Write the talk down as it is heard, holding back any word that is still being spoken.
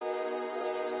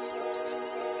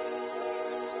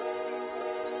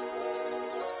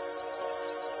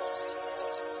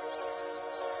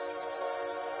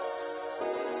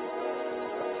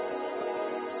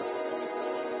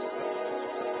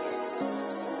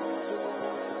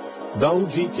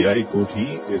Dauji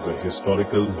Kothi is a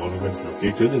historical monument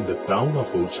located in the town of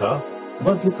Orchha,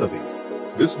 Madhya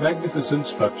Pradesh. This magnificent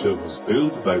structure was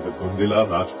built by the Bundela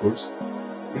Rajputs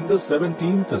in the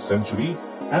 17th century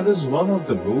and is one of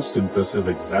the most impressive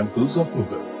examples of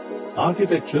Mughal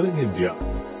architecture in India.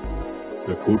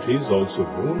 The kothi is also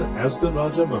known as the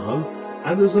Raja Mahal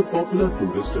and is a popular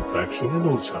tourist attraction in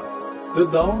Orchha. The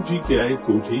Dauji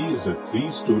Kothi is a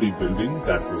three-story building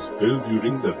that was built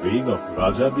during the reign of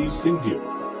Raja Bir Singh Deo,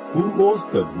 who was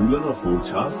the ruler of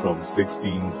Orchha from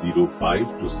 1605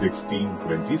 to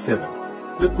 1627.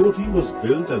 The kothi was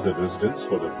built as a residence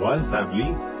for the royal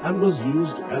family and was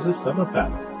used as a summer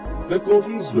palace. The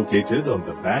kothi is located on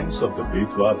the banks of the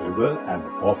Betwa river and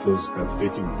offers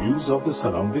breathtaking views of the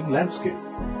surrounding landscape.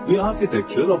 The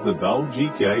architecture of the Dauji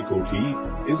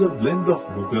Kothi is a blend of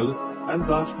Mughal and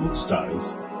Rajput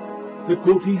styles. The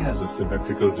kothi has a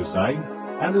symmetrical design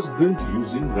and is built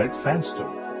using red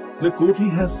sandstone. The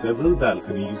kothi has several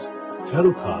balconies,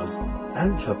 jharokhas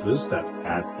and chhatris that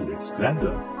add to its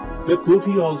grandeur. The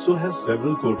kothi also has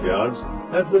several courtyards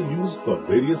that were used for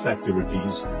various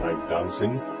activities like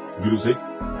dancing, music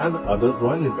and other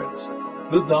royal events.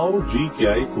 The Dauji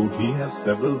Kothi has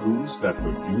several rooms that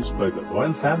were used by the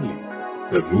royal family.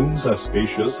 The rooms are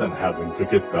spacious and have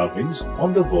intricate carvings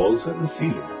on the walls and the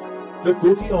ceilings. The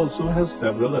kothi also has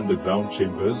several underground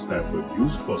chambers that were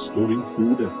used for storing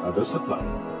food and other supplies.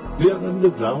 The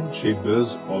underground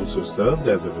chambers also served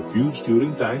as a refuge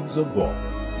during times of war.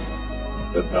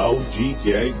 The Dauji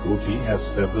Kothi has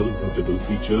several notable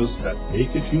features that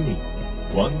make it unique.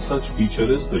 One such feature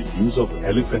is the use of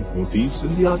elephant motifs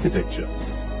in the architecture.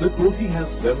 The kothi has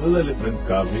several elephant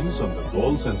carvings on the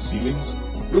walls and ceilings,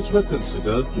 which were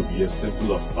considered to be a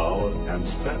symbol of power and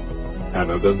strength.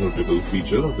 Another notable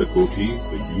feature of the kothi is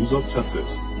the use of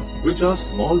chhatris, which are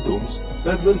small domes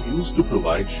that were used to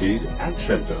provide shade and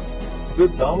shelter. The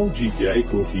Dauji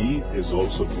Kothi is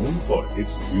also known for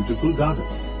its beautiful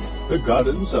gardens. The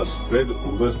gardens are spread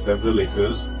over several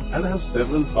acres and have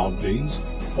several fountains,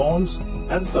 ponds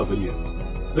and pavilions.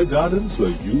 The gardens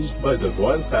were used by the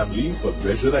royal family for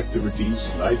leisure activities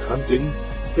like hunting,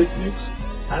 picnics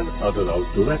and other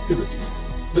outdoor activities.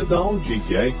 The Dauji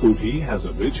Kothi has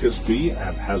a rich history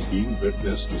and has been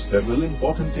witness to several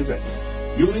important events.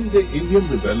 During the Indian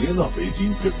Rebellion of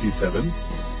 1857,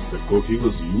 the kothi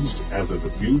was used as a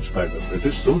refuge by the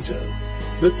British soldiers.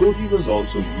 The kothi was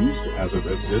also used as a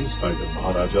residence by the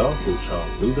Maharaja of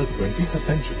Orchha till the 20th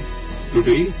century.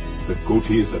 Today, the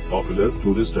kothi is a popular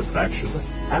tourist attraction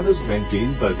and is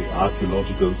maintained by the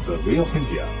Archaeological Survey of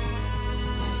India.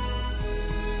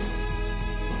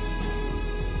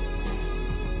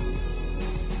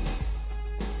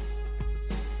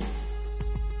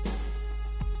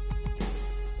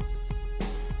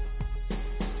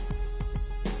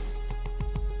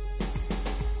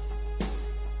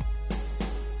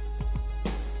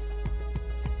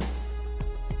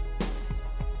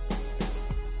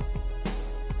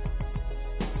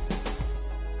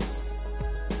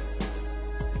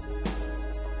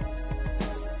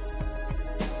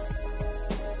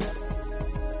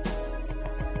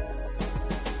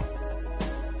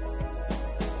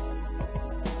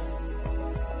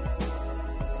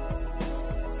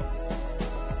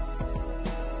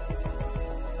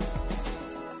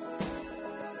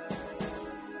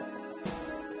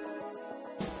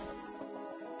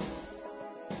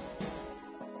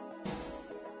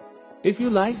 If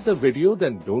you liked the video,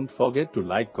 then don't forget to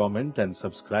like, comment and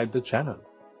subscribe the channel.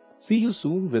 See you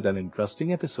soon with an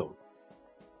interesting episode.